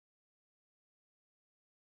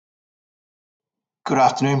Good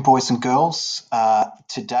afternoon, boys and girls.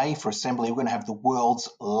 Today for Assembly, we're going to have the world's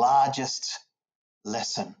largest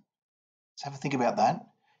lesson. Let's have a think about that.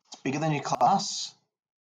 It's bigger than your class.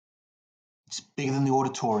 It's bigger than the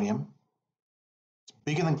auditorium. It's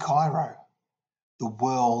bigger than Cairo. The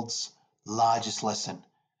world's largest lesson.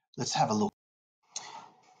 Let's have a look.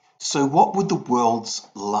 So what would the world's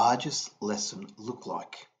largest lesson look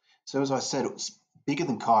like? So as I said, it was bigger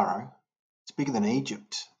than Cairo. It's bigger than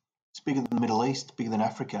Egypt. It's bigger than the Middle East, bigger than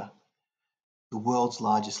Africa. The world's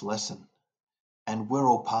largest lesson. And we're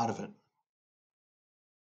all part of it.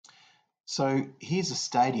 So here's a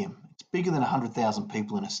stadium. It's bigger than 100,000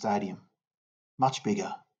 people in a stadium. Much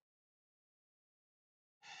bigger.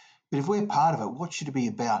 But if we're part of it, what should it be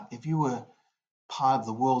about? If you were part of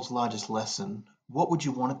the world's largest lesson, what would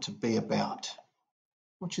you want it to be about?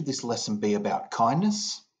 What should this lesson be about?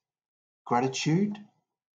 Kindness? Gratitude?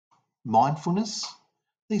 Mindfulness?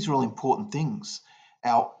 These are all important things.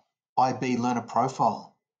 Our IB learner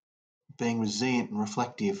profile, being resilient and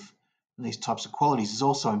reflective, and these types of qualities is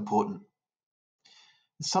also important.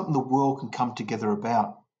 It's something the world can come together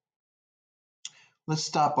about. Let's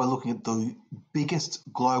start by looking at the biggest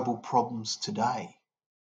global problems today.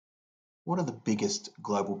 What are the biggest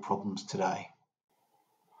global problems today?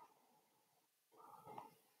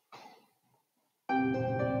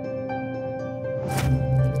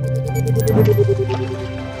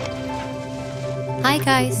 Hi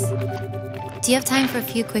guys! Do you have time for a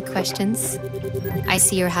few quick questions? I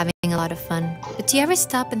see you're having a lot of fun, but do you ever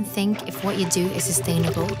stop and think if what you do is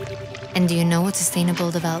sustainable? And do you know what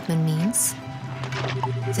sustainable development means?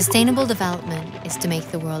 Sustainable development is to make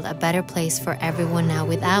the world a better place for everyone now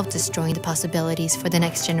without destroying the possibilities for the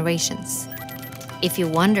next generations. If you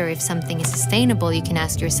wonder if something is sustainable, you can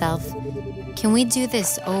ask yourself, can we do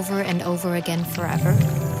this over and over again forever?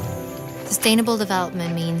 Sustainable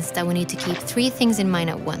development means that we need to keep three things in mind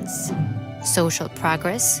at once: social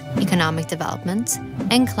progress, economic development,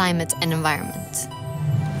 and climate and environment.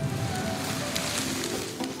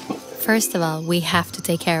 First of all, we have to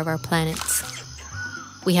take care of our planet.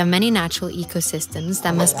 We have many natural ecosystems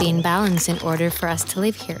that must be in balance in order for us to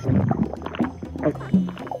live here.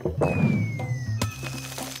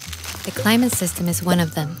 The climate system is one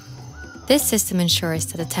of them. This system ensures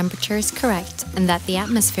that the temperature is correct and that the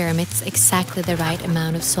atmosphere emits exactly the right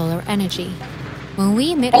amount of solar energy. When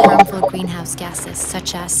we emit harmful greenhouse gases,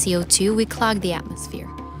 such as CO2, we clog the atmosphere.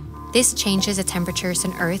 This changes the temperatures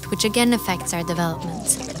on Earth, which again affects our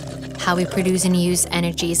development. How we produce and use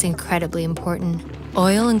energy is incredibly important.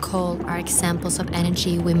 Oil and coal are examples of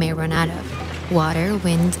energy we may run out of. Water,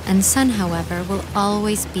 wind, and sun, however, will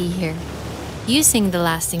always be here. Using the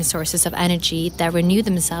lasting sources of energy that renew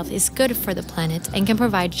themselves is good for the planet and can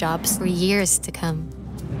provide jobs for years to come.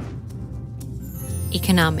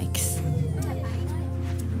 Economics.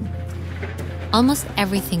 Almost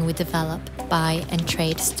everything we develop, buy, and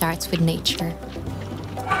trade starts with nature.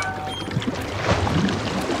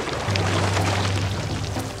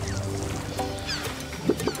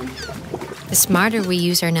 The smarter we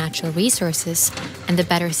use our natural resources and the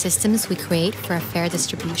better systems we create for a fair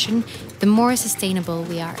distribution, the more sustainable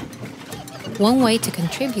we are. One way to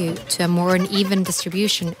contribute to a more uneven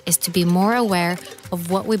distribution is to be more aware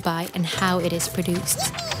of what we buy and how it is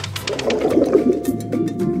produced.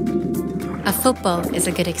 A football is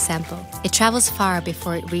a good example. It travels far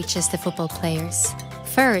before it reaches the football players.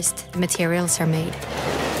 First, the materials are made.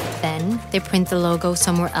 Then, they print the logo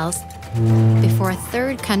somewhere else before a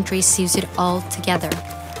third country sews it all together.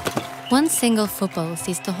 One single football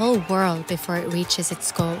sees the whole world before it reaches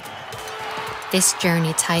its goal. This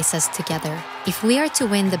journey ties us together. If we are to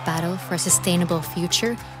win the battle for a sustainable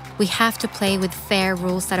future, we have to play with fair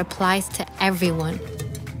rules that applies to everyone.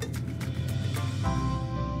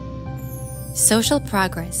 Social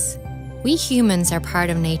progress. We humans are part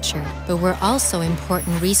of nature, but we're also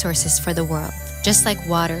important resources for the world. Just like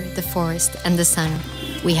water, the forest, and the sun,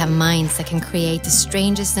 we have minds that can create the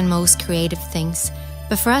strangest and most creative things.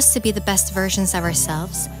 But for us to be the best versions of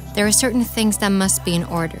ourselves, there are certain things that must be in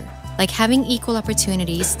order, like having equal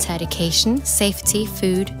opportunities to education, safety,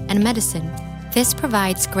 food, and medicine. This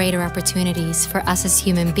provides greater opportunities for us as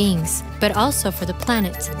human beings, but also for the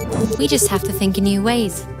planet. We just have to think in new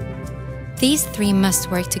ways. These three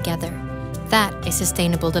must work together. That is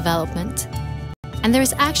sustainable development. And there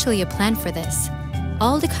is actually a plan for this.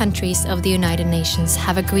 All the countries of the United Nations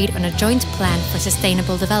have agreed on a joint plan for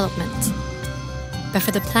sustainable development. But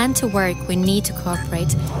for the plan to work, we need to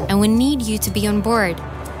cooperate, and we need you to be on board.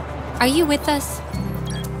 Are you with us?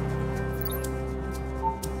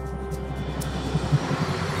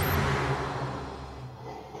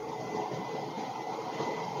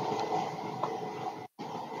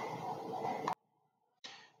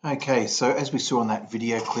 Okay, so as we saw on that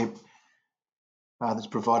video clip that's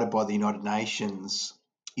provided by the United Nations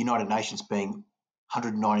being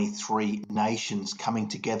 193 nations coming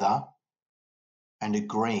together and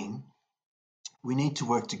agreeing, we need to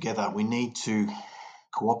work together. We need to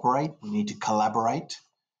cooperate. We need to collaborate.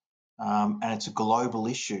 And it's a global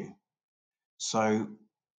issue. So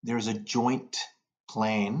there is a joint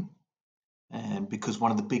plan, and because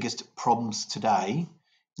one of the biggest problems today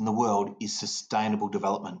in the world is sustainable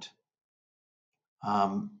development.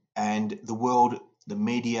 And the world, the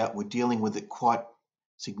media were dealing with it quite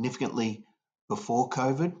significantly before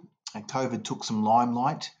COVID, and COVID took some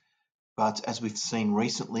limelight. But as we've seen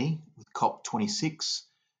recently with COP26,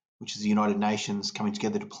 which is the United Nations coming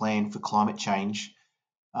together to plan for climate change,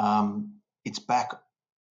 it's back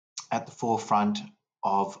at the forefront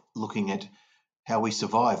of looking at how we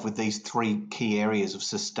survive with these three key areas of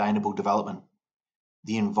sustainable development.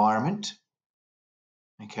 The environment,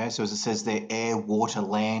 okay, so as it says there, air, water,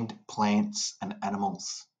 land, plants, and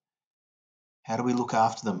animals. How do we look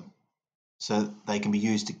after them so they can be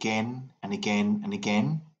used again and again and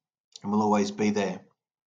again and will always be there?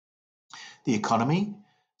 The economy,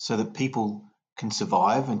 so that people can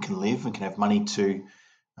survive and can live and can have money to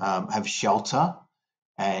have shelter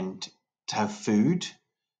and to have food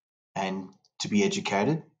and to be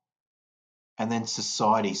educated. And then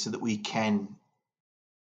society, so that we can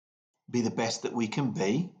be the best that we can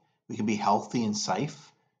be healthy and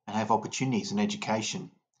safe and have opportunities and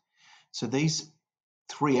education. So these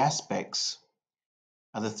three aspects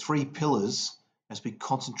are the three pillars as we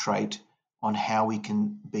concentrate on how we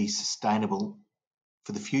can be sustainable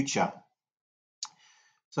for the future.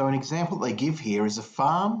 So an example they give here is a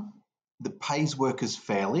farm that pays workers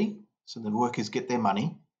fairly, so the workers get their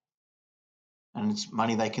money, and it's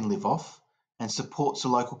money they can live off, and supports a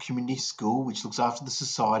local community school which looks after the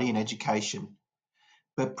society and education,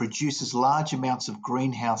 but produces large amounts of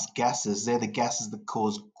greenhouse gases. They're the gases that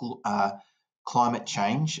cause climate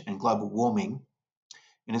change and global warming.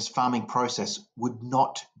 In its farming process would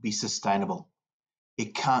not be sustainable.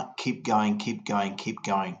 It can't keep going, because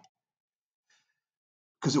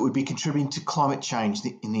it would be contributing to climate change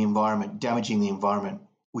in the environment, damaging the environment,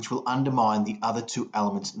 which will undermine the other two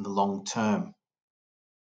elements in the long term.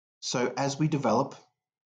 So as we develop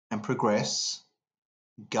and progress,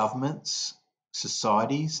 governments,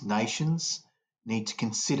 societies, nations need to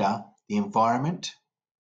consider the environment,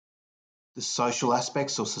 the social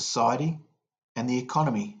aspects of society, and the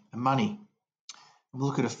economy and money. We'll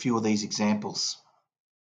look at a few of these examples.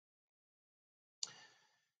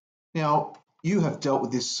 Now, you have dealt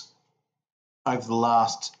with this over the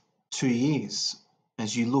last 2 years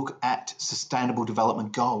as you look at Sustainable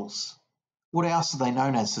Development Goals. What else are they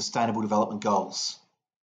known as, Sustainable Development Goals?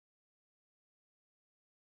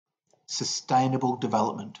 Sustainable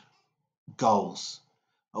Development Goals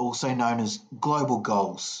are also known as Global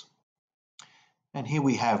Goals. And here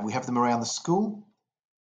we have them around the school,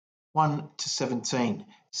 1 to 17.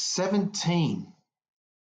 17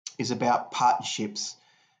 is about partnerships,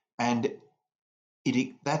 and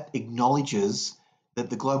that acknowledges that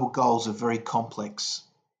the global goals are very complex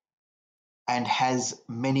and has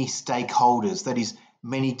many stakeholders, that is,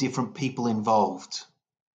 many different people involved,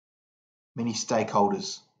 many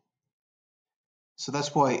stakeholders. So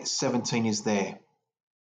that's why 17 is there.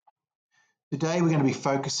 Today we're going to be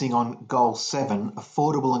focusing on Goal 7,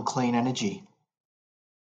 Affordable and Clean Energy,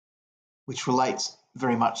 which relates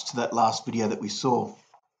very much to that last video that we saw.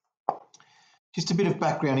 Just a bit of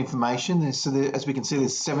background information. So as we can see,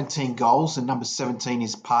 there's 17 goals, and number 17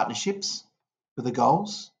 is partnerships for the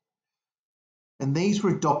goals. And these were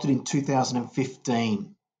adopted in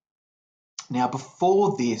 2015. Now,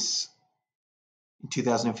 before this, in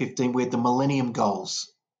 2015, we had the Millennium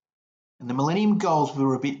Goals. And the Millennium Goals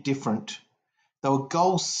were a bit different. They were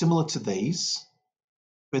goals similar to these,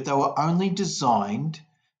 but they were only designed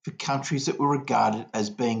for countries that were regarded as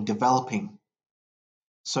being developing.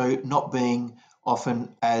 So not being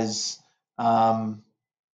often as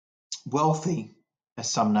wealthy as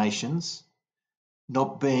some nations,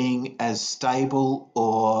 not being as stable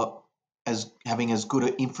or as having as good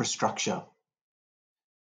an infrastructure.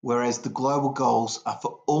 Whereas the global goals are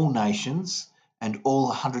for all nations, and all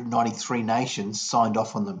 193 nations signed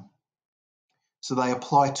off on them. So they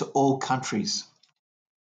apply to all countries.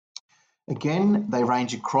 Again, they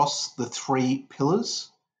range across the three pillars: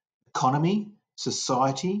 economy,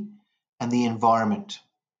 society, and the environment.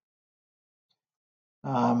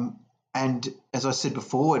 And as I said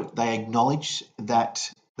before, they acknowledge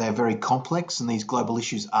that they're very complex, and these global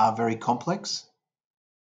issues are very complex,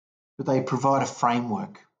 but they provide a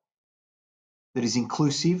framework that is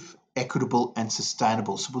inclusive equitable and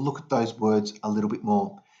sustainable. So we'll look at those words a little bit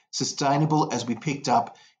more. Sustainable, as we picked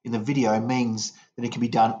up in the video, means that it can be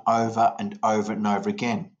done over and over and over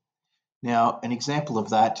again. Now, an example of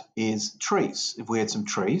that is trees. If we had some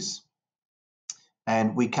trees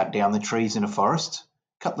and we cut down the trees in a forest,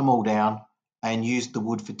 cut them all down and used the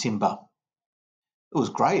wood for timber. It was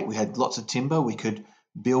great. We had lots of timber. We could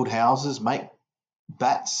build houses, make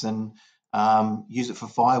bats and use it for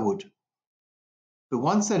firewood. But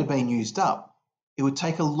once that had been used up, it would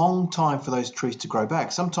take a long time for those trees to grow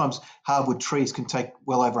back. Sometimes hardwood trees can take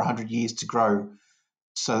well over 100 years to grow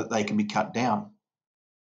so that they can be cut down.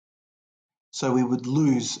 So we would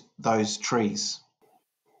lose those trees.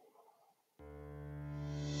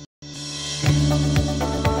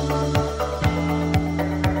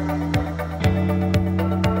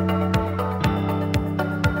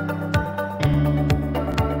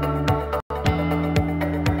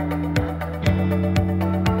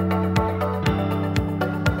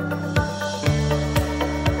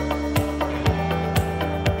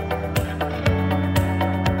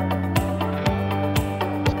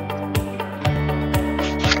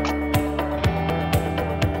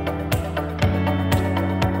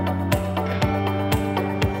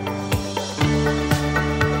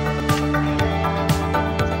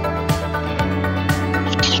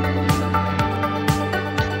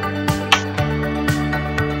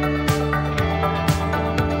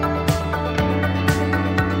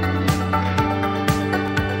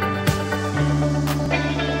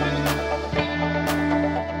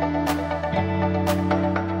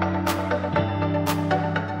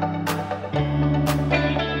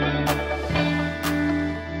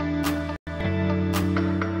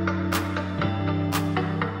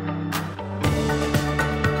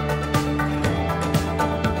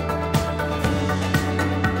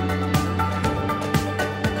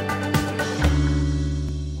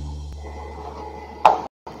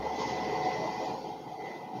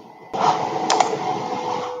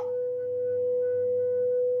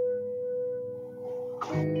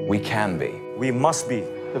 We can be. We must be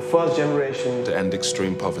the first generation to end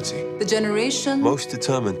extreme poverty. The generation most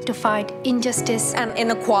determined to fight injustice and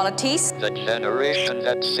inequalities. The generation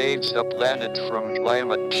that saves the planet from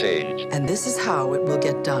climate change. And this is how it will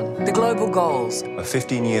get done. The global goals. A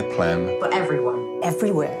 15-year plan For everyone.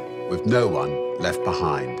 Everywhere. With no one left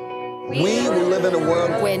behind. We will live in a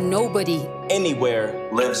world where nobody anywhere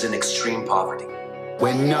lives in extreme poverty.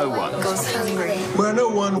 Where no one goes hungry. Where no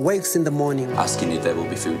one wakes in the morning asking if there will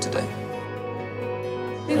be food today.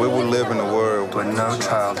 We will live in a world where no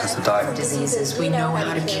child has to die of diseases we know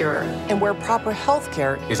how to cure. And where proper health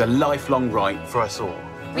care is a lifelong right for us all.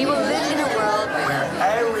 We will live in a world where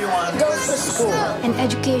everyone goes to school. And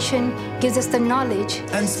education gives us the knowledge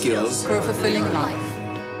and skills for a fulfilling life.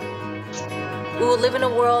 We will live in a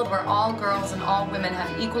world where all girls and all women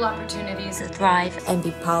have equal opportunities to thrive and be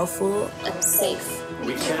powerful and safe.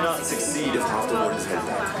 We cannot succeed if half the world is held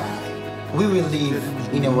back. we will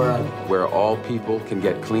live in a world where all people can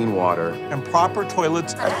get clean water and proper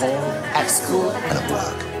toilets at home, at school, and at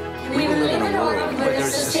work. We will live in a world where there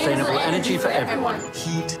is sustainable energy for everyone.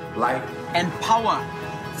 Heat, light, and power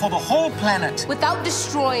for the whole planet. Without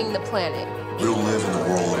destroying the planet. We'll live in a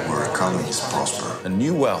world where economies prosper. And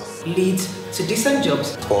new wealth leads to decent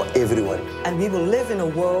jobs for everyone. And we will live in a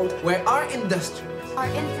world where our industry, our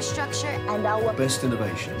infrastructure, and our best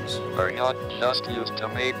innovations are not just used to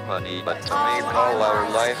make money, but to make all our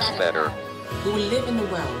lives better. We will live in a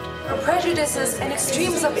world where prejudices and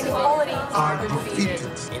extremes of inequality are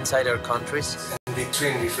defeated. Inside our countries and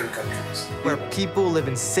between different countries. Where people live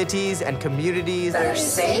in cities and communities that are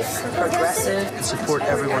safe, progressive, and support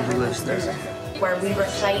everyone who lives there. Where we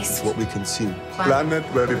replace what we consume. Planet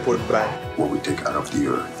where we put back what we take out of the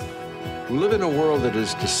earth. We live in a world that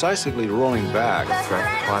is decisively rolling back the threat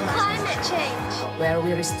of climate change. Where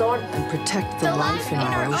we restore and protect the life in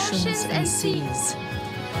our oceans and seas.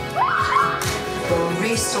 We'll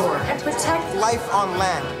restore and protect life on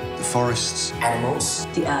land, the forests, animals,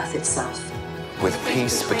 the earth itself. With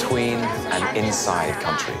peace between and inside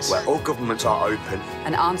countries. Where all governments are open.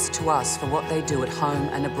 And answer to us for what they do at home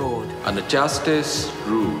and abroad. And the justice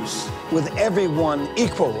rules. With everyone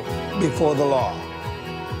equal before the law.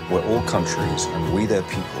 Where all countries and we their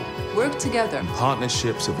people work together in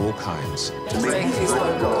partnerships of all kinds to make these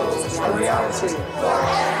goals a reality. For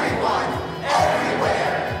everyone,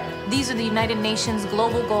 everywhere. These are the United Nations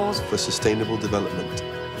global goals for sustainable development.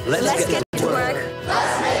 Let's get to work.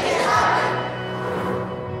 Let's make it happen.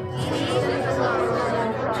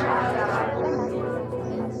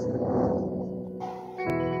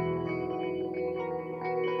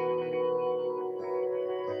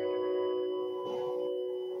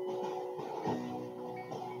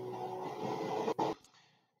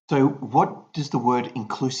 So what does the word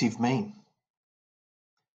inclusive mean?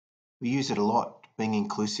 We use it a lot, being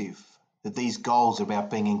inclusive, that these goals are about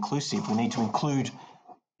being inclusive. We need to include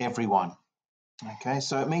everyone. Okay,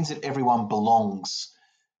 so it means that everyone belongs.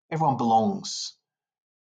 Everyone belongs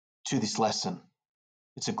to this lesson.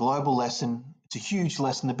 It's a global lesson. It's a huge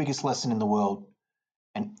lesson, the biggest lesson in the world.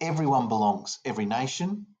 And everyone belongs, every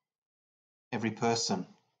nation, every person.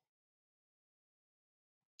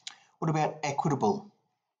 What about equitable?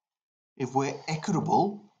 If we're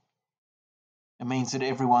equitable, it means that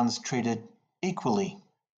everyone's treated equally.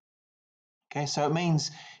 Okay, so it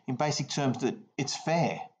means in basic terms that it's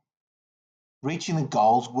fair. Reaching the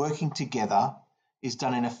goals, working together, is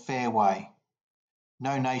done in a fair way.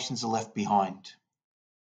 No nations are left behind.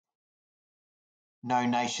 No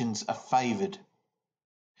nations are favoured.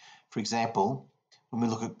 For example, when we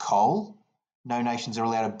look at coal, no nations are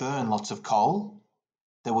allowed to burn lots of coal.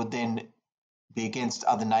 That would then be against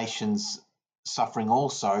other nations suffering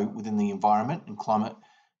also within the environment and climate,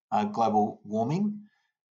 global warming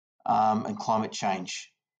and climate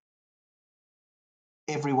change.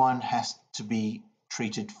 Everyone has to be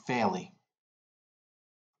treated fairly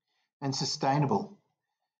and sustainable.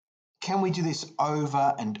 Can we do this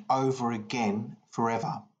over and over again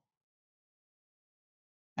forever?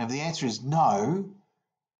 And if the answer is no,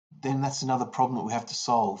 then that's another problem that we have to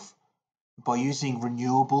solve. By using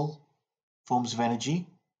renewable forms of energy,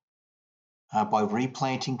 by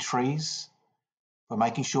replanting trees, by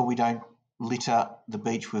making sure we don't litter the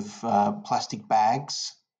beach with plastic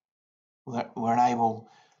bags, we'll enable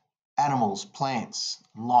animals, plants,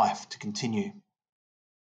 and life to continue.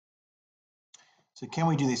 So can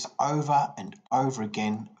we do this over and over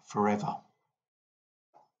again forever?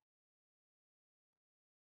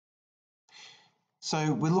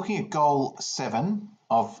 So we're looking at goal 7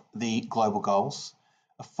 of the global goals,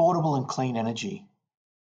 affordable and clean energy.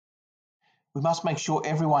 We must make sure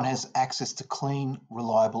everyone has access to clean,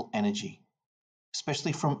 reliable energy,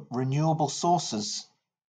 especially from renewable sources.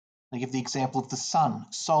 I give the example of the sun,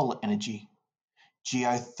 solar energy,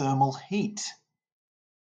 geothermal heat,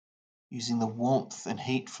 using the warmth and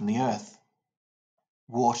heat from the earth,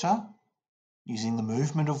 water, using the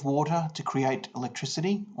movement of water to create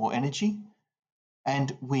electricity or energy,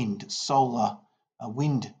 and wind, solar,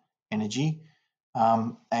 wind energy,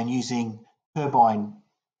 and using turbine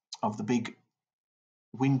of the big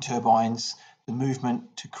wind turbines, the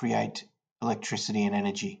movement to create electricity and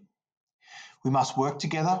energy. We must work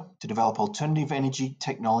together to develop alternative energy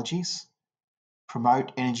technologies,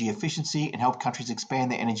 promote energy efficiency, and help countries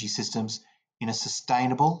expand their energy systems in a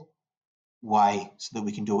sustainable way so that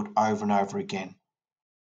we can do it over and over again.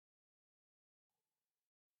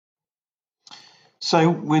 So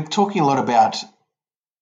we're talking a lot about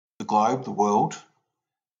the globe, the world,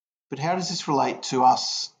 but how does this relate to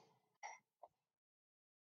us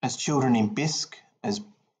as children in BISC, as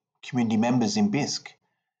community members in BISC?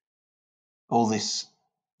 All this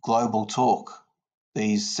global talk,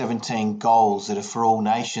 these 17 goals that are for all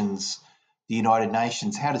nations, the United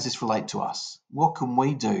Nations, how does this relate to us? What can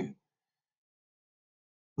we do?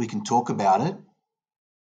 We can talk about it,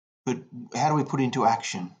 but how do we put it into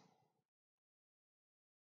action?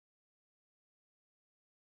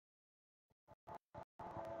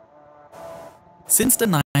 Since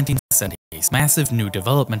the 1970s, massive new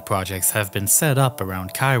development projects have been set up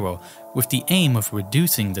around Cairo with the aim of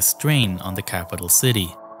reducing the strain on the capital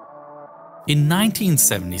city. In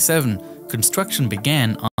 1977, construction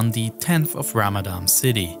began on the 10th of Ramadan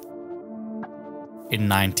city. In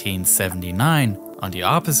 1979, on the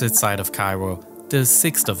opposite side of Cairo, the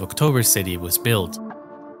 6th of October city was built.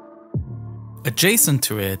 Adjacent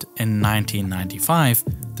to it, in 1995,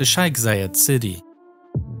 the Sheikh Zayed city.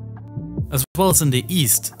 As well as in the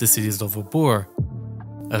east, the cities of Ubur,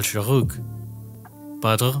 Al-Sharuk,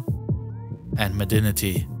 Badr, and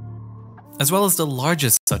Medinati, as well as the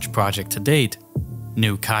largest such project to date,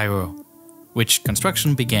 New Cairo, which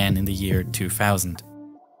construction began in the year 2000.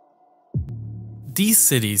 These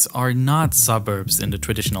cities are not suburbs in the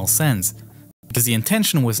traditional sense, because the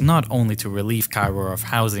intention was not only to relieve Cairo of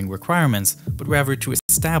housing requirements, but rather to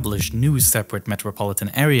establish new separate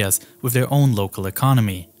metropolitan areas with their own local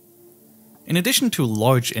economy. In addition to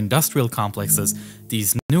large industrial complexes,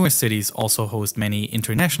 these newer cities also host many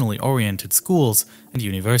internationally oriented schools and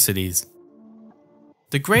universities.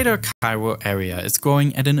 The Greater Cairo area is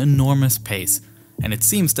growing at an enormous pace, and it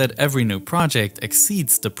seems that every new project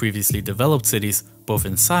exceeds the previously developed cities both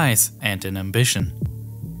in size and in ambition.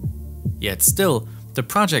 Yet still, the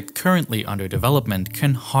project currently under development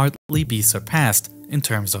can hardly be surpassed in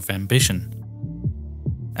terms of ambition,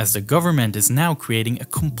 as the government is now creating a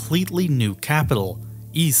completely new capital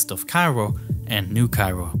east of Cairo and New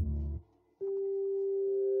Cairo.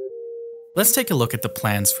 Let's take a look at the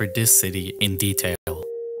plans for this city in detail.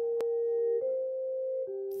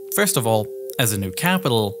 First of all, as a new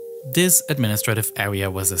capital, this administrative area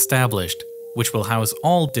was established, which will house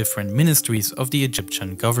all different ministries of the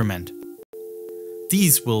Egyptian government.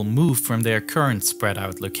 These will move from their current spread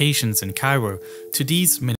out locations in Cairo to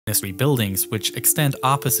these ministry buildings, which extend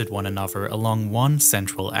opposite one another along one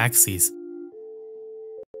central axis.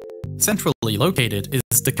 Centrally located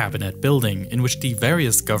is the cabinet building, in which the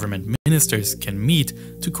various government ministers can meet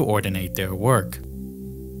to coordinate their work.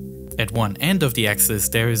 At one end of the axis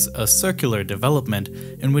there is a circular development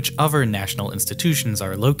in which other national institutions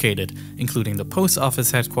are located, including the post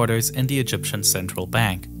office headquarters and the Egyptian Central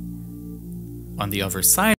Bank. On the other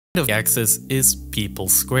side of the axis is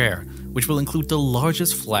People's Square, which will include the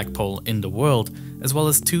largest flagpole in the world, as well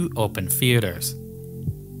as 2 open theaters.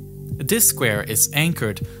 This square is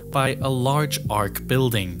anchored by a large arc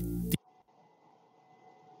building.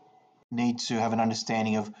 Need to have an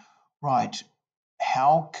understanding of, right,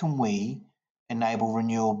 how can we enable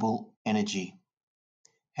renewable energy?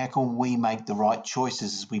 How can we make the right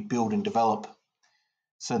choices as we build and develop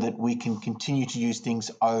so that we can continue to use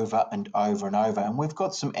things over and over and over? And we've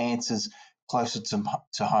got some answers closer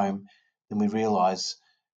to home than we realise.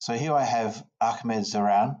 So here I have Ahmed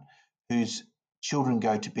Zahran, whose children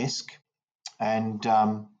go to BISC, and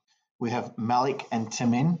we have Malik and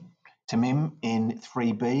Tamim in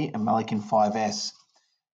 3B and Malik in 5S.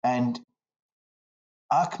 And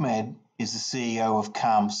Ahmed is the CEO of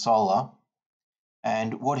Karm Solar,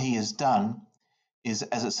 and what he has done is,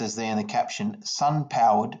 as it says there in the caption,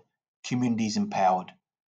 sun-powered, communities empowered.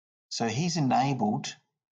 So he's enabled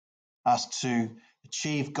us to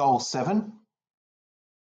achieve Goal 7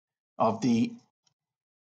 of the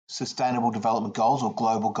Sustainable Development Goals or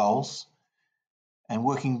Global Goals, and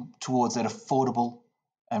working towards that affordable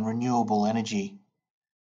and renewable energy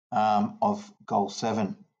of Goal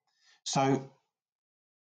 7. So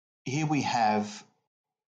here we have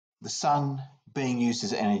the sun being used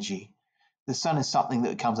as energy. The sun is something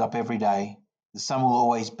that comes up every day. The sun will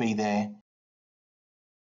always be there.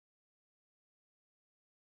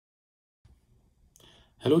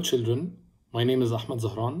 Hello children, my name is Ahmed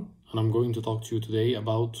Zahran and I'm going to talk to you today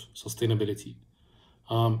about sustainability.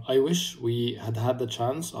 I wish we had had the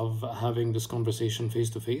chance of having this conversation face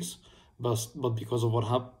to face, but because of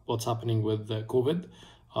what's happening with COVID,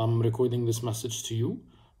 I'm recording this message to you.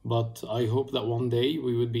 But I hope that one day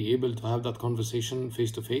we would be able to have that conversation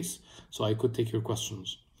face to face so I could take your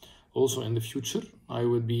questions. Also in the future, I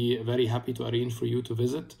would be very happy to arrange for you to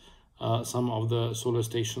visit some of the solar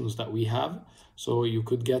stations that we have so you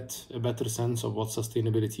could get a better sense of what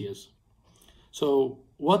sustainability is. So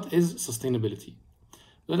what is sustainability?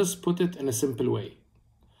 Let us put it in a simple way.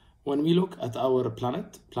 When we look at our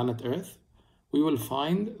planet Earth, we will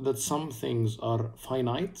find that some things are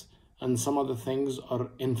finite and some other things are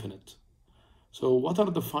infinite. So what are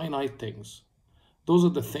the finite things? Those are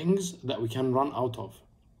the things that we can run out of.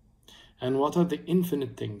 And what are the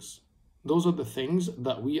infinite things? Those are the things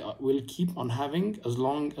that we will keep on having as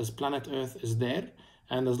long as planet Earth is there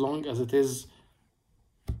and as long as it is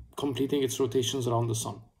completing its rotations around the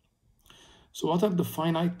sun. So what are the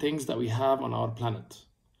finite things that we have on our planet?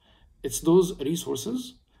 It's those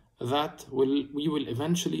resources that we will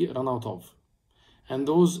eventually run out of. And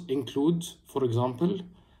those include, for example,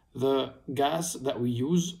 the gas that we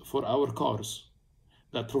use for our cars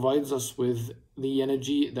that provides us with the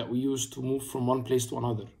energy that we use to move from one place to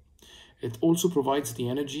another. It also provides the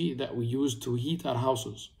energy that we use to heat our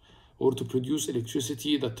houses or to produce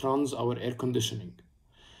electricity that runs our air conditioning.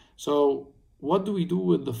 So what do we do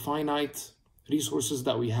with the finite resources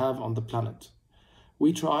that we have on the planet?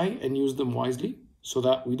 We try and use them wisely so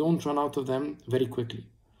that we don't run out of them very quickly.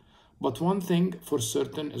 But one thing for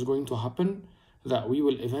certain is going to happen, that we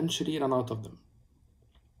will eventually run out of them.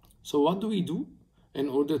 So what do we do in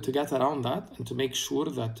order to get around that and to make sure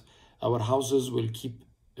that our houses will keep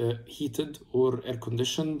heated or air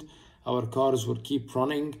conditioned, our cars will keep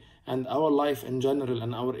running, and our life in general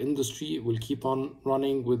and our industry will keep on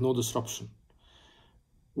running with no disruption?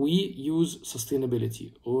 We use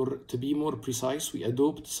sustainability, or to be more precise, we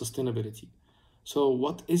adopt sustainability. So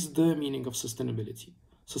what is the meaning of sustainability?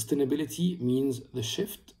 Sustainability means the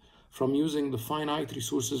shift from using the finite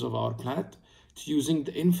resources of our planet to using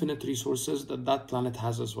the infinite resources that that planet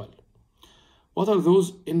has as well. What are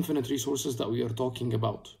those infinite resources that we are talking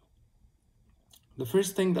about? The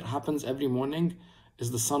first thing that happens every morning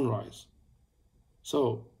is the sunrise.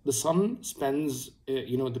 So the sun spends,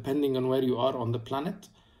 depending on where you are on the planet,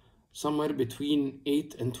 somewhere between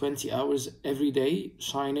 8 and 20 hours every day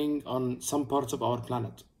shining on some parts of our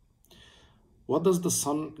planet. What does the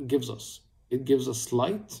sun gives us? It gives us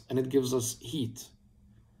light and it gives us heat.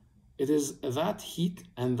 It is that heat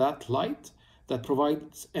and that light that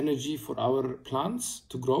provides energy for our plants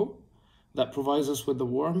to grow, that provides us with the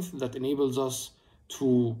warmth that enables us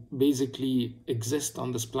to basically exist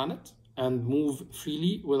on this planet and move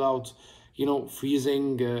freely without,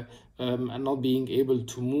 freezing and not being able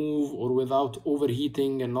to move, or without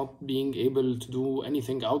overheating and not being able to do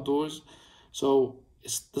anything outdoors. So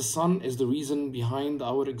the sun is the reason behind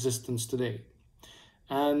our existence today.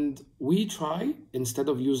 And we try, instead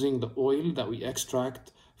of using the oil that we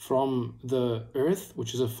extract from the earth,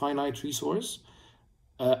 which is a finite resource,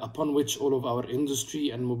 upon which all of our industry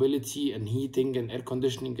and mobility and heating and air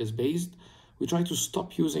conditioning is based, we try to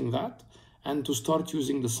stop using that and to start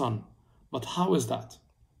using the sun. But how is that?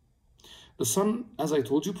 The sun, as I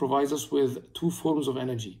told you, provides us with two forms of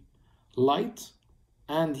energy, light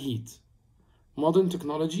and heat. Modern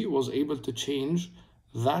technology was able to change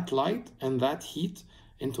that light and that heat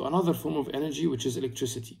into another form of energy, which is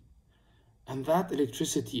electricity. And that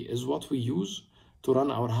electricity is what we use to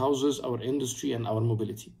run our houses, our industry, and our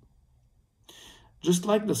mobility. Just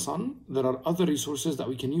like the sun, there are other resources that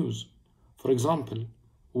we can use. For example,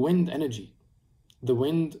 wind energy. The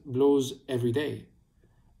wind blows every day,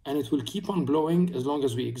 and it will keep on blowing as long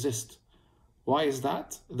as we exist. Why is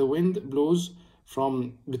that? The wind blows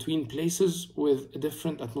from between places with a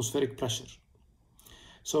different atmospheric pressure.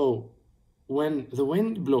 So when the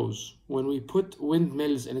wind blows, when we put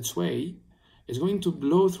windmills in its way, it's going to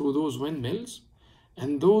blow through those windmills,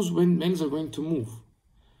 and those windmills are going to move.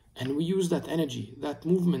 And we use that energy, that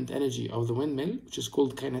movement energy of the windmill, which is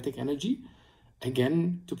called kinetic energy,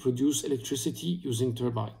 again, to produce electricity using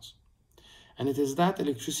turbines. And it is that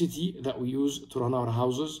electricity that we use to run our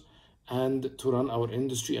houses and to run our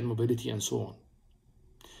industry and mobility and so on.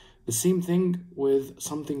 The same thing with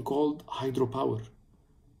something called hydropower,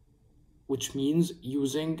 which means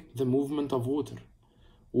using the movement of water.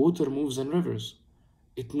 Water moves in rivers.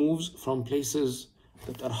 It moves from places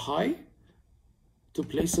that are high to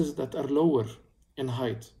places that are lower in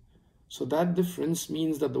height. So that difference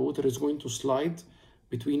means that the water is going to slide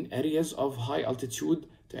between areas of high altitude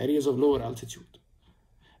to areas of lower altitude.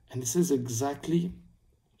 And this is exactly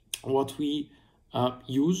what we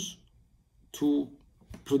use to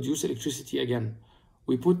produce electricity again.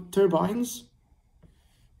 We put turbines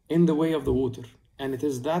in the way of the water, and it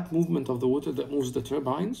is that movement of the water that moves the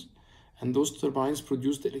turbines, and those turbines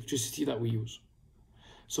produce the electricity that we use.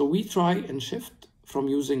 So we try and shift from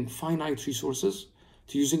using finite resources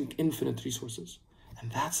to using infinite resources.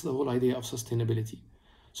 And that's the whole idea of sustainability.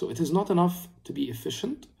 So it is not enough to be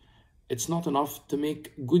efficient. It's not enough to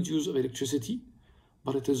make good use of electricity,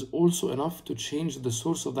 but it is also enough to change the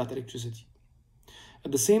source of that electricity.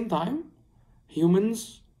 At the same time,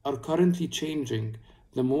 humans are currently changing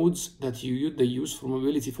the modes that they use for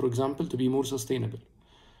mobility, for example, to be more sustainable.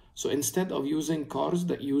 So instead of using cars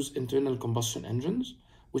that use internal combustion engines,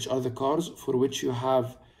 which are the cars for which you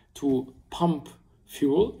have to pump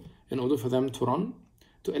fuel in order for them to run,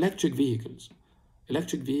 to electric vehicles.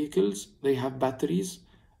 Electric vehicles, they have batteries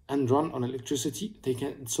and run on electricity. They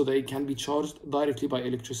can be charged directly by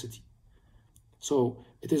electricity. So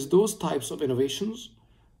it is those types of innovations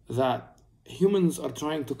that humans are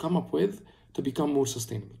trying to come up with to become more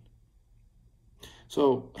sustainable.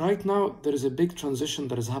 So right now, there is a big transition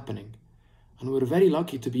that is happening. And we're very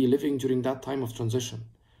lucky to be living during that time of transition,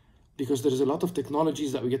 because there is a lot of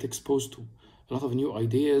technologies that we get exposed to, a lot of new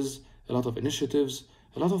ideas, a lot of initiatives,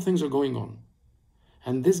 a lot of things are going on.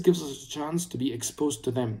 And this gives us a chance to be exposed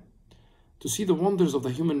to them, to see the wonders of the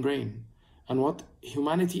human brain and what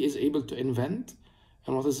humanity is able to invent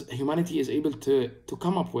and what humanity is able to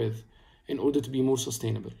come up with in order to be more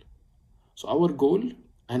sustainable. So our goal,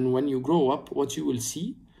 and when you grow up, what you will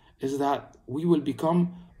see is that we will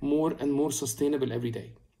become more and more sustainable every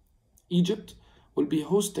day. Egypt will be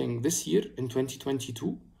hosting this year in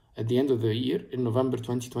 2022, at the end of the year, in November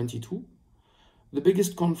 2022, the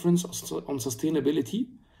biggest conference on sustainability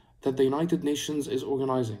that the United Nations is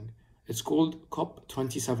organizing. It's called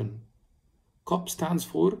COP27. COP stands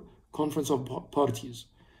for Conference of Parties,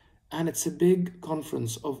 and it's a big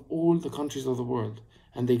conference of all the countries of the world,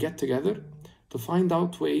 and they get together to find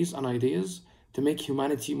out ways and ideas to make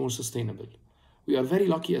humanity more sustainable. We are very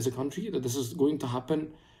lucky as a country that this is going to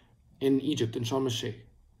happen in Egypt, in Sharm el-Sheikh.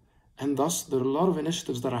 And thus, there are a lot of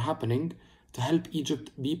initiatives that are happening to help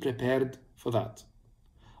Egypt be prepared for that.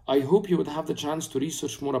 I hope you would have the chance to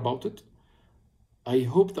research more about it. I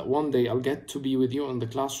hope that one day I'll get to be with you in the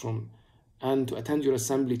classroom and to attend your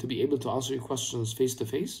assembly to be able to answer your questions face to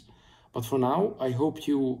face. But for now, I hope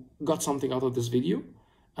you got something out of this video.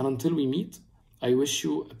 And until we meet, I wish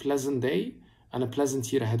you a pleasant day and a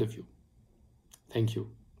pleasant year ahead of you. Thank you.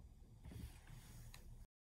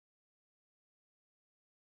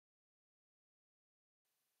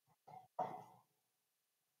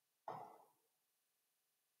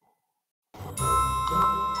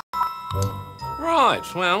 Right,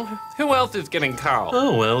 well, who else is getting coal?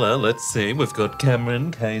 Oh, well, let's see. We've got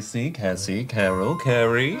Cameron, Casey, Cassie, Carol,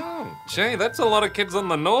 Carrie. Oh, gee, that's a lot of kids on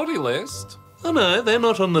the naughty list. Oh, no, they're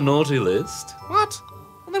not on the naughty list. What?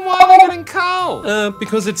 Well, then why are they getting coal?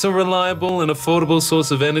 Because it's a reliable and affordable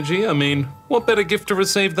source of energy. I mean, what better gift to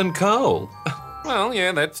receive than coal? Well,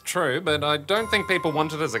 yeah, that's true, but I don't think people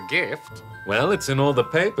want it as a gift. Well, it's in all the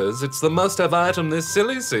papers. It's the must-have item this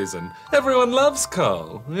silly season. Everyone loves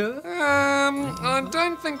coal. Yeah? I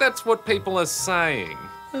don't think that's what people are saying.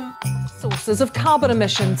 Sources of carbon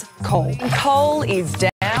emissions, coal. And coal is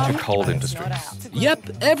down. The coal industry.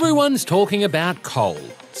 Yep, everyone's talking about coal.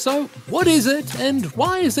 So what is it and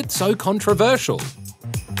why is it so controversial?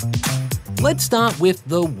 Let's start with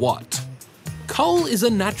the what. Coal is a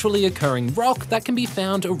naturally occurring rock that can be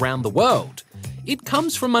found around the world. It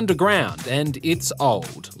comes from underground and it's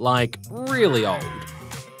old, like really old.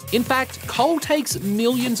 In fact, coal takes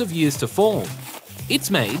millions of years to form. It's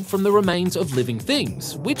made from the remains of living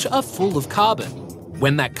things, which are full of carbon.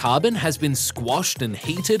 When that carbon has been squashed and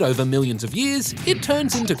heated over millions of years, it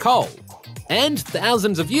turns into coal. And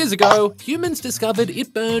thousands of years ago, humans discovered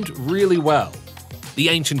it burned really well. The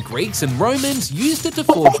ancient Greeks and Romans used it to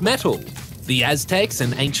forge metal. The Aztecs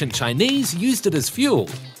and ancient Chinese used it as fuel.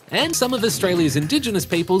 And some of Australia's indigenous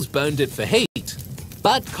peoples burned it for heat.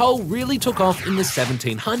 But coal really took off in the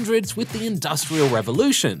 1700s with the Industrial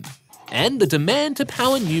Revolution and the demand to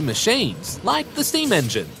power new machines, like the steam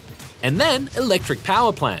engine, and then electric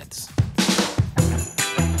power plants.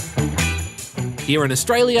 Here in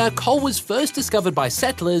Australia, coal was first discovered by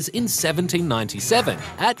settlers in 1797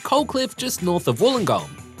 at Coal Cliff just north of Wollongong.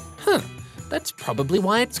 That's probably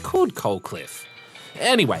why it's called Coal Cliff.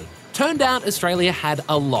 Anyway, turned out Australia had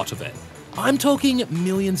a lot of it. I'm talking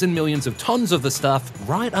millions and millions of tons of the stuff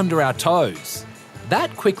right under our toes.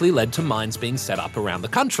 That quickly led to mines being set up around the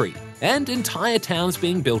country, and entire towns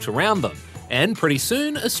being built around them. And pretty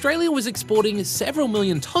soon, Australia was exporting several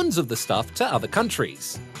million tons of the stuff to other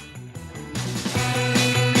countries.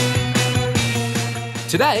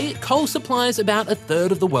 Today, coal supplies about a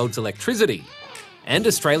third of the world's electricity, and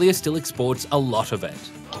Australia still exports a lot of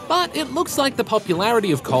it. But it looks like the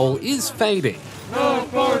popularity of coal is fading. No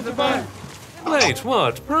for the ban. Wait,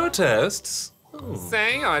 what? Protests? Oh.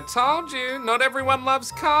 See, I told you, not everyone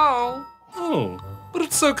loves coal. Oh, but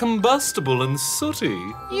it's so combustible and sooty.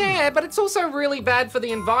 Yeah, but it's also really bad for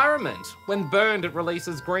the environment. When burned, it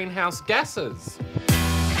releases greenhouse gases.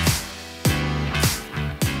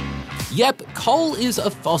 Yep, coal is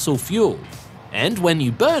a fossil fuel. And when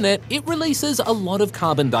you burn it, it releases a lot of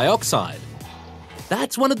carbon dioxide.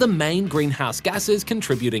 That's one of the main greenhouse gases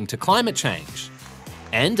contributing to climate change.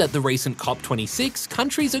 And at the recent COP26,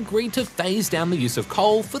 countries agreed to phase down the use of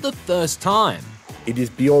coal for the first time. It is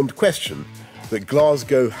beyond question that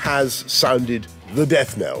Glasgow has sounded the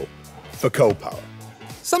death knell for coal power.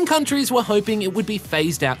 Some countries were hoping it would be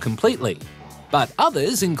phased out completely. But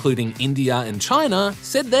others, including India and China,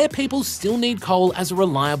 said their people still need coal as a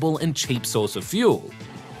reliable and cheap source of fuel.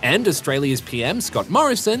 And Australia's PM, Scott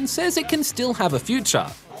Morrison, says it can still have a future.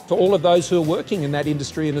 For all of those who are working in that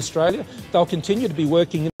industry in Australia, they'll continue to be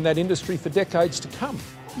working in that industry for decades to come.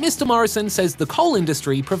 Mr. Morrison says the coal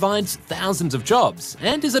industry provides thousands of jobs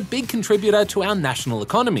and is a big contributor to our national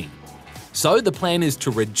economy. So the plan is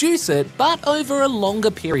to reduce it, but over a longer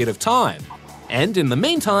period of time. And in the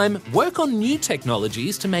meantime, work on new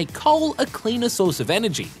technologies to make coal a cleaner source of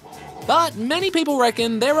energy. But many people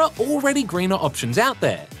reckon there are already greener options out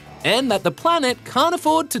there, and that the planet can't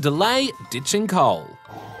afford to delay ditching coal.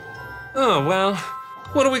 Oh, well,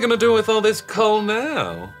 what are we going to do with all this coal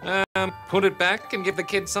now? Put it back and give the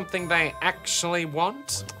kids something they actually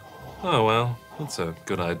want? Oh, well, that's a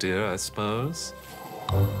good idea, I suppose.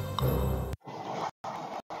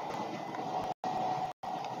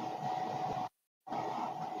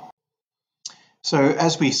 So,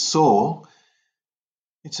 as we saw,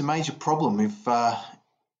 it's a major problem with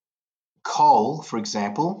coal, for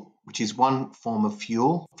example, which is one form of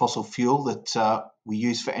fuel, fossil fuel that we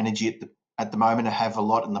use for energy at the moment and have a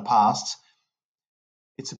lot in the past.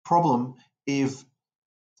 It's a problem if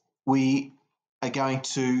we are going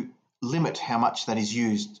to limit how much that is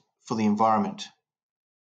used for the environment.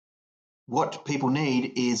 what people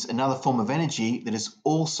need is another form of energy that is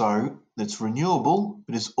also, that's renewable,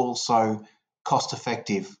 but is also cost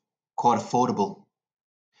effective, quite affordable.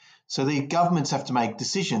 So the governments have to make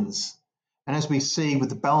decisions. And as we see with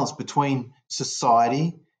the balance between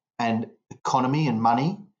society and economy and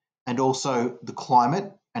money, and also the climate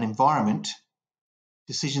and environment,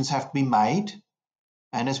 decisions have to be made.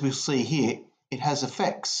 And as we'll see here, it has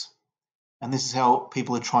effects. And this is how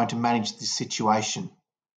people are trying to manage this situation.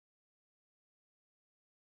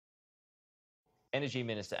 Energy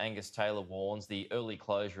Minister Angus Taylor warns the early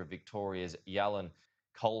closure of Victoria's Yallourn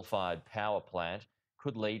coal-fired power plant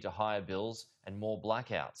could lead to higher bills and more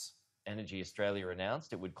blackouts. Energy Australia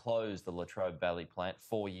announced it would close the Latrobe Valley plant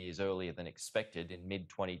 4 years earlier than expected in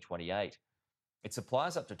mid-2028. It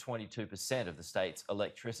supplies up to 22% of the state's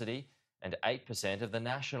electricity and 8% of the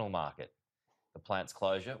national market. The plant's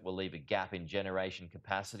closure will leave a gap in generation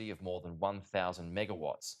capacity of more than 1,000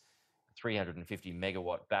 megawatts. A 350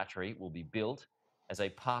 megawatt battery will be built as a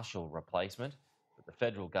partial replacement, but the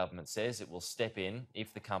federal government says it will step in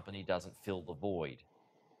if the company doesn't fill the void.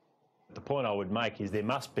 The point I would make is there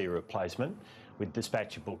must be a replacement with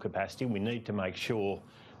dispatchable capacity. We need to make sure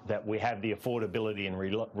that we have the affordability and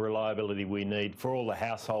reliability we need for all the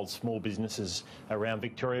households, small businesses around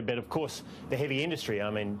Victoria. But of course, the heavy industry. I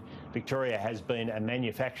mean, Victoria has been a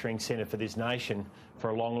manufacturing centre for this nation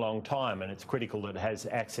for a long, long time, and it's critical that it has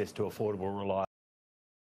access to affordable, reliable.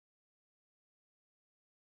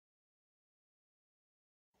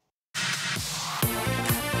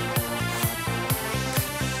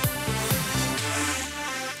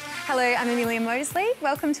 Hello, I'm Amelia Mosley.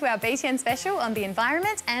 Welcome to our BTN special on the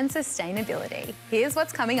environment and sustainability. Here's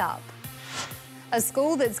what's coming up. A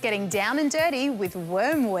school that's getting down and dirty with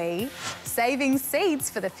wormwee, saving seeds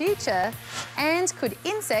for the future, and could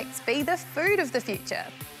insects be the food of the future?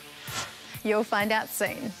 You'll find out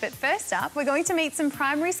soon. But first up, we're going to meet some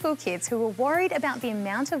primary school kids who were worried about the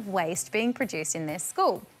amount of waste being produced in their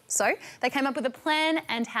school. So they came up with a plan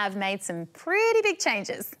and have made some pretty big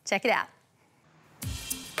changes. Check it out.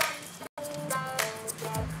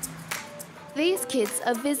 These kids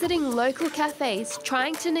are visiting local cafes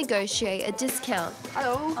trying to negotiate a discount.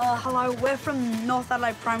 Hello. Hello, we're from North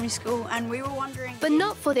Adelaide Primary School and we were wondering... But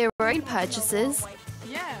not for their own purchases.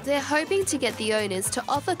 Yeah. They're hoping to get the owners to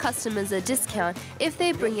offer customers a discount if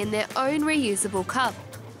they bring in their own reusable cup,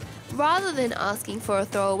 rather than asking for a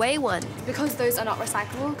throwaway one. Because those are not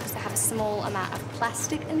recyclable because they have a small amount of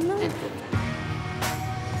plastic in them.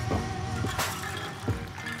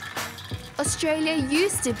 Australia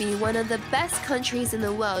used to be one of the best countries in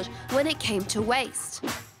the world when it came to waste.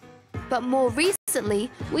 But more recently,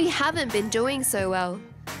 we haven't been doing so well.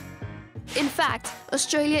 In fact,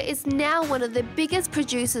 Australia is now one of the biggest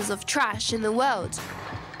producers of trash in the world,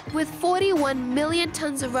 with 41 million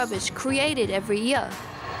tonnes of rubbish created every year.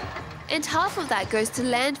 And half of that goes to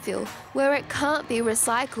landfill, where it can't be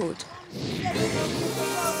recycled.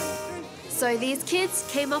 So these kids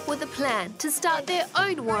came up with a plan to start their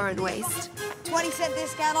own war on waste. 20-cent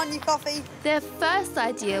discount on your coffee. Their first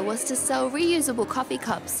idea was to sell reusable coffee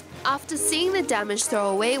cups after seeing the damaged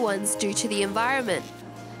throwaway ones due to the environment,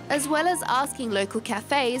 as well as asking local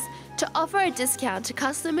cafes to offer a discount to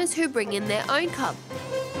customers who bring in their own cup.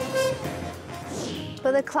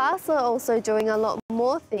 But the class are also doing a lot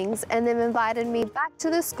more things, and they've invited me back to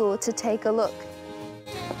the school to take a look.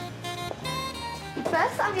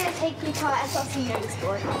 First, I'm going to take you to our SLC yoga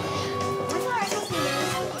store. With our SLC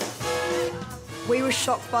yoga store, we were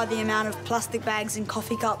shocked by the amount of plastic bags and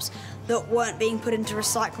coffee cups that weren't being put into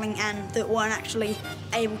recycling and that weren't actually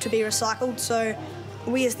able to be recycled. So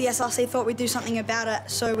we as the SRC thought we'd do something about it.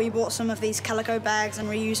 So we bought some of these calico bags and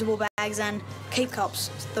reusable bags and keep cups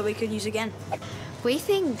that we could use again. We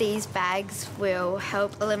think these bags will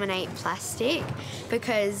help eliminate plastic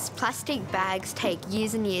because plastic bags take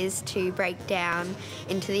years and years to break down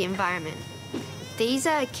into the environment. These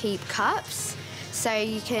are keep cups, so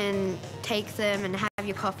you can take them and have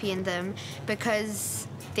your coffee in them because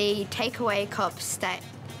the takeaway cups that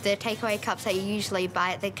you usually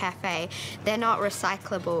buy at the cafe, they're not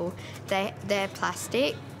recyclable. They're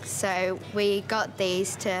plastic, so we got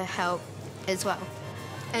these to help as well.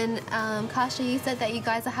 And Kasha, you said that you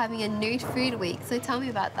guys are having a nude food week, so tell me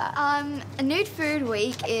about that. A nude food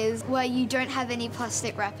week is where you don't have any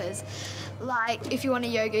plastic wrappers. Like, if you want a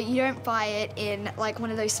yogurt, you don't buy it in like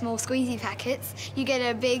one of those small squeezy packets. You get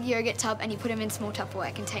a big yogurt tub and you put them in small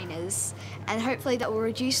Tupperware containers. And hopefully that will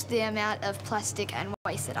reduce the amount of plastic and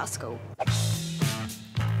waste at our school.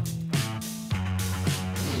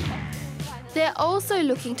 They're also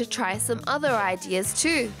looking to try some other ideas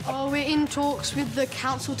too. We're in talks with the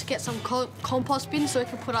council to get some compost bins so we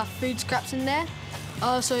can put our food scraps in there.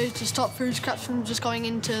 So to stop food scraps from just going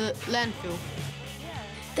into landfill.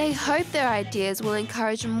 They hope their ideas will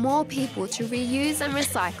encourage more people to reuse and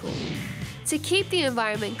recycle, to keep the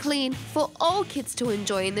environment clean for all kids to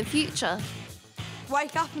enjoy in the future.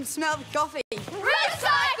 Wake up and smell the coffee.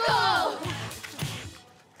 Recycle!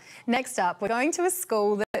 Next up, we're going to a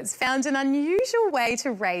school that's found an unusual way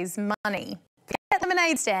to raise money. At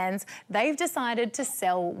lemonade stands, they've decided to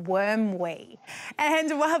sell worm wee.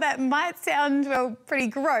 And while that might sound, well, pretty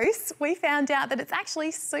gross, we found out that it's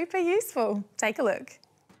actually super useful. Take a look.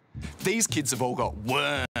 These kids have all got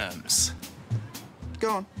worms. Go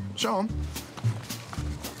on, show them.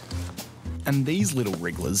 And these little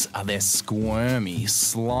wrigglers are their squirmy,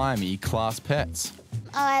 slimy class pets.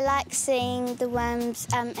 Oh, I like seeing the worms,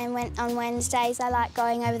 and on Wednesdays I like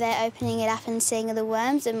going over there, opening it up and seeing the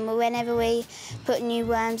worms. And whenever we put new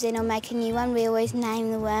worms in or make a new one, we always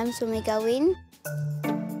name the worms when we go in.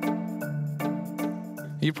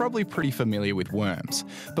 You're probably pretty familiar with worms,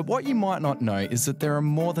 but what you might not know is that there are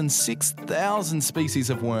more than 6,000 species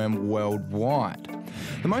of worm worldwide.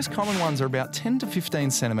 The most common ones are about 10 to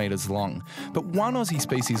 15 centimetres long, but one Aussie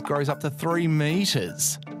species grows up to 3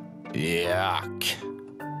 metres. Yuck.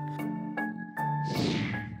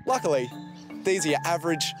 Luckily, these are your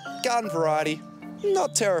average, garden variety,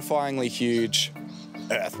 not terrifyingly huge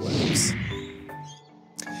earthworms.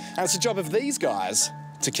 And it's the job of these guys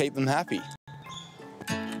to keep them happy.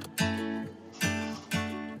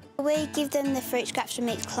 We give them the fruit scraps from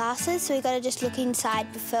each classes, so we've got to just look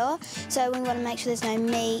inside before. So we want to make sure there's no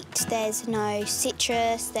meat, there's no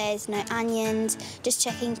citrus, there's no onions, just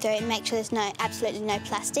checking through and make sure there's absolutely no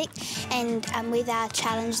plastic. And with our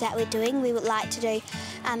challenge that we're doing, we would like to do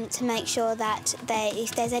to make sure that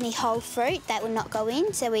if there's any whole fruit, that will not go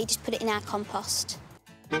in, so we just put it in our compost.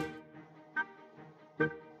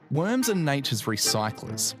 Worms are nature's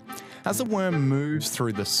recyclers. As the worm moves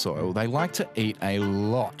through the soil, they like to eat a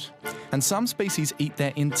lot. And some species eat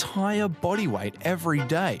their entire body weight every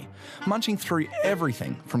day, munching through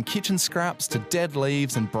everything from kitchen scraps to dead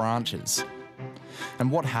leaves and branches. And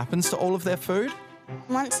what happens to all of their food?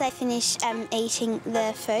 Once they finish eating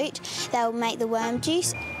the fruit, they'll make the worm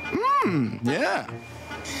juice. Yeah.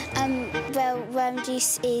 Well, worm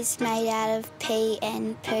juice is made out of pee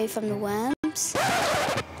and poo from the worms.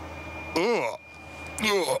 Ugh.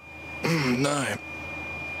 Ugh. No.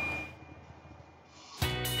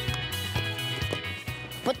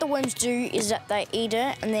 What the worms do is that they eat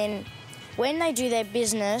it, and then when they do their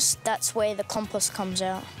business, that's where the compost comes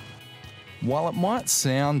out. While it might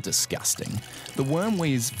sound disgusting, the worm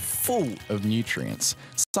wee is full of nutrients,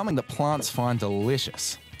 something that plants find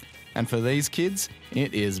delicious. And for these kids,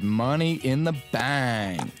 it is money in the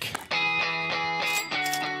bank.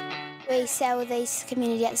 We sell these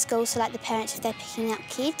community at the school, so like the parents, if they're picking up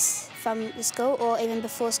kids from the school, or even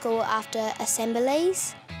before school or after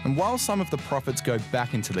assemblies. And while some of the profits go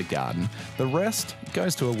back into the garden, the rest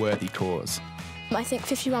goes to a worthy cause. I think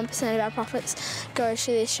 51% of our profits go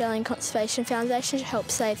to the Australian Conservation Foundation to help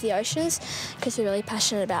save the oceans, because we're really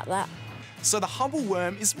passionate about that. So the humble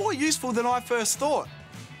worm is more useful than I first thought.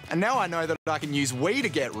 And now I know that I can use wee to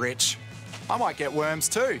get rich. I might get worms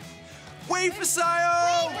too. Wee for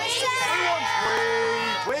sale! Wee for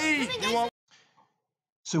sale! Wee! You want...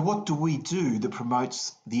 So what do we do that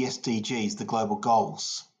promotes the SDGs, the global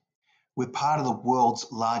goals? We're part of the world's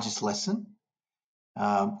largest lesson.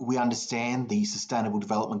 We understand the Sustainable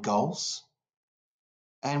Development Goals.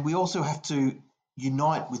 And we also have to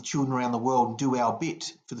unite with children around the world and do our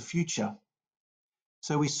bit for the future.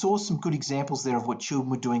 So we saw some good examples there of what children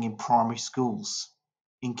were doing in primary schools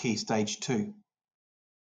in Key Stage 2.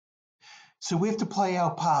 So we have to play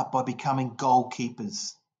our part by becoming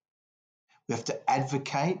goalkeepers. We have to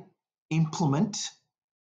advocate, implement,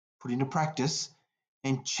 put into practice,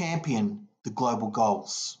 and champion the global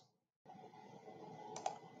goals.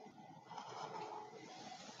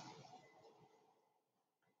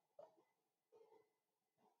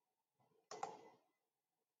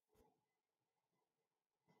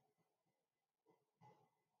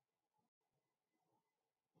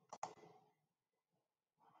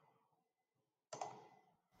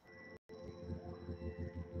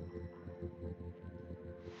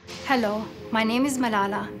 Hello, my name is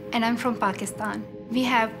Malala and I'm from Pakistan. We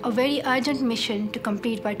have a very urgent mission to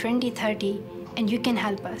complete by 2030 and you can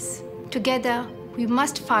help us. Together, we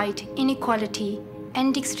must fight inequality,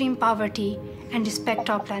 end extreme poverty and respect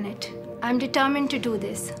our planet. I'm determined to do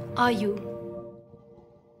this. Are you?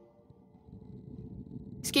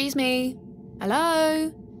 Excuse me.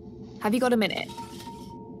 Hello? Have you got a minute?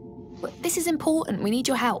 This is important. We need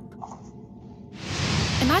your help.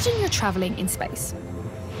 Imagine you're travelling in space.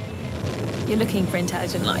 You're looking for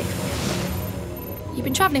intelligent life. You've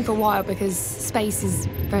been travelling for a while because space is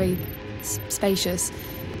very spacious.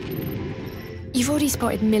 You've already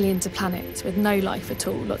spotted millions of planets with no life at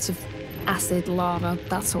all, lots of acid, lava,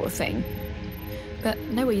 that sort of thing. But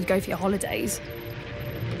nowhere you'd go for your holidays.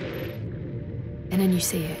 And then you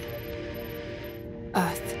see it.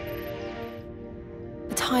 Earth.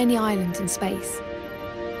 A tiny island in space.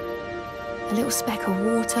 A little speck of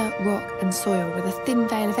water, rock and soil with a thin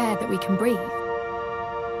veil of air that we can breathe.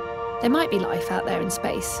 There might be life out there in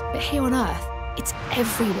space, but here on Earth, it's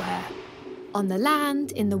everywhere. On the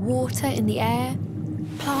land, in the water, in the air.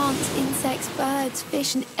 Plants, insects, birds,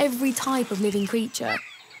 fish, and every type of living creature.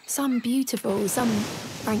 Some beautiful, some,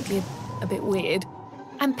 frankly, a bit weird.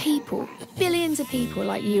 And people, billions of people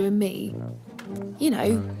like you and me. You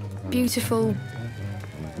know, beautiful,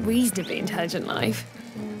 reasonably intelligent life.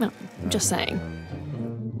 Well, I'm just saying.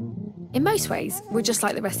 In most ways, we're just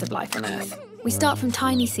like the rest of life on Earth. We start from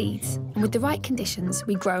tiny seeds, and with the right conditions,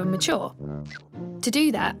 we grow and mature. To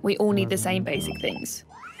do that, we all need the same basic things.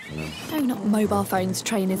 No, not mobile phones,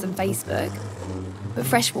 trainers and Facebook, but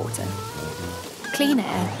fresh water, clean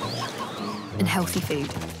air, and healthy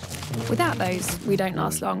food. Without those, we don't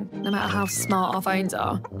last long, no matter how smart our phones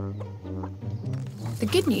are. The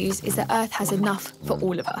good news is that Earth has enough for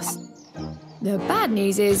all of us. The bad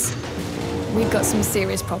news is we've got some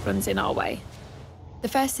serious problems in our way. The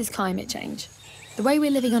first is climate change. The way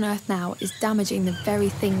we're living on Earth now is damaging the very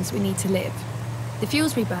things we need to live. The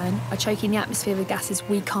fuels we burn are choking the atmosphere with gases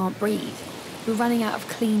we can't breathe. We're running out of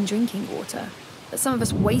clean drinking water, but some of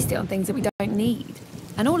us waste it on things that we don't need.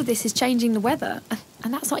 And all of this is changing the weather,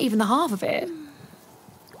 and that's not even the half of it.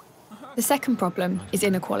 The second problem is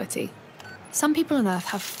inequality. Some people on Earth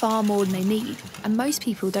have far more than they need, and most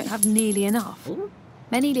people don't have nearly enough.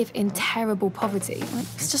 Many live in terrible poverty.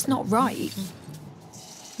 It's just not right.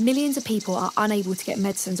 Millions of people are unable to get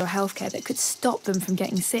medicines or healthcare that could stop them from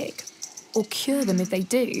getting sick, or cure them if they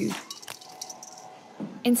do.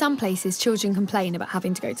 In some places, children complain about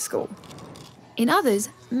having to go to school. In others,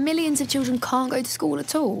 millions of children can't go to school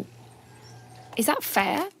at all. Is that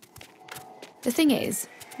fair? The thing is,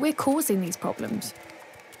 we're causing these problems.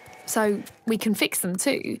 So we can fix them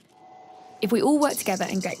too, if we all work together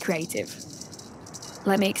and get creative.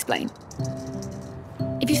 Let me explain.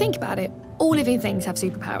 If you think about it, all living things have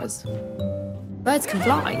superpowers. Birds can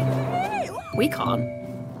fly. We can't.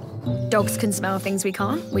 Dogs can smell things we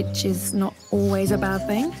can't, which is not always a bad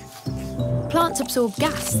thing. Plants absorb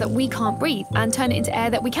gas that we can't breathe and turn it into air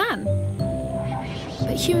that we can.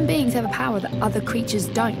 But human beings have a power that other creatures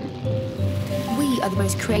don't. We are the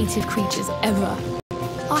most creative creatures ever.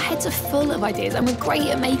 Our heads are full of ideas and we're great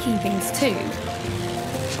at making things too.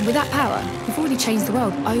 And with that power, we've already changed the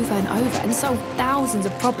world over and over and solved thousands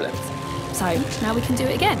of problems. So now we can do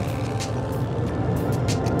it again.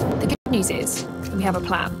 The good news is we have a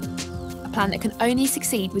plan that can only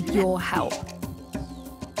succeed with your help.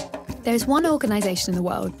 There is one organisation in the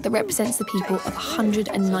world that represents the people of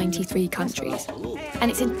 193 countries, and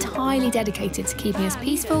it's entirely dedicated to keeping us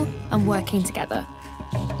peaceful and working together.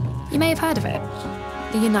 You may have heard of it,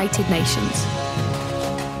 the United Nations.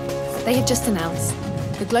 They have just announced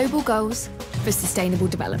the Global Goals for Sustainable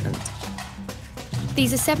Development.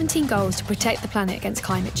 These are 17 goals to protect the planet against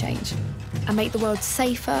climate change and make the world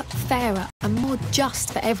safer, fairer and more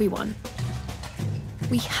just for everyone.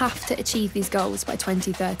 We have to achieve these goals by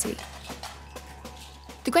 2030.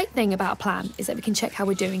 The great thing about a plan is that we can check how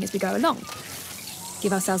we're doing as we go along,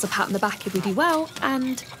 give ourselves a pat on the back if we do well,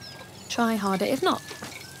 and try harder if not.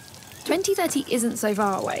 2030 isn't so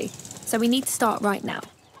far away, so we need to start right now.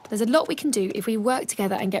 There's a lot we can do if we work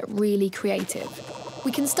together and get really creative.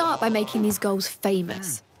 We can start by making these goals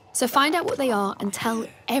famous. So find out what they are and tell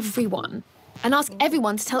everyone, and ask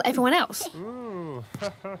everyone to tell everyone else.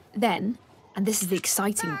 Then, and this is the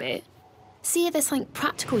exciting bit, see if there's something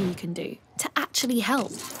practical you can do to actually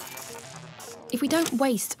help. If we don't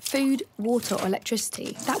waste food, water or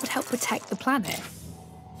electricity, that would help protect the planet.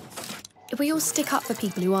 If we all stick up for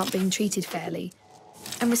people who aren't being treated fairly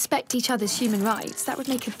and respect each other's human rights, that would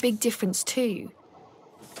make a big difference too.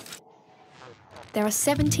 There are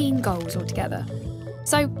 17 goals altogether,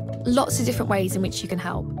 so lots of different ways in which you can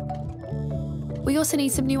help. We also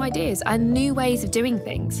need some new ideas and new ways of doing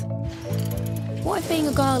things. What if being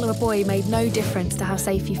a girl or a boy made no difference to how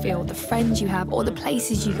safe you feel, the friends you have, or the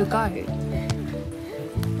places you could go?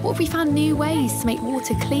 What if we found new ways to make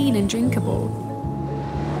water clean and drinkable?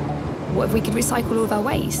 What if we could recycle all of our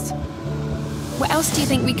waste? What else do you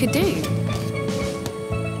think we could do?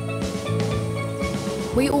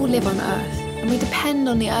 We all live on Earth, and we depend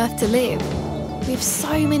on the Earth to live. We have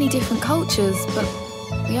so many different cultures, but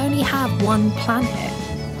we only have one planet.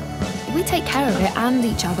 If we take care of it and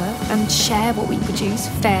each other and share what we produce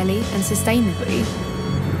fairly and sustainably,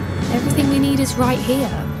 everything we need is right here.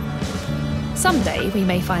 Someday we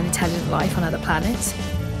may find intelligent life on other planets.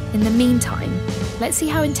 In the meantime, let's see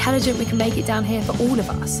how intelligent we can make it down here for all of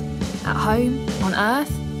us. At home, on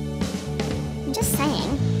Earth. I'm just saying.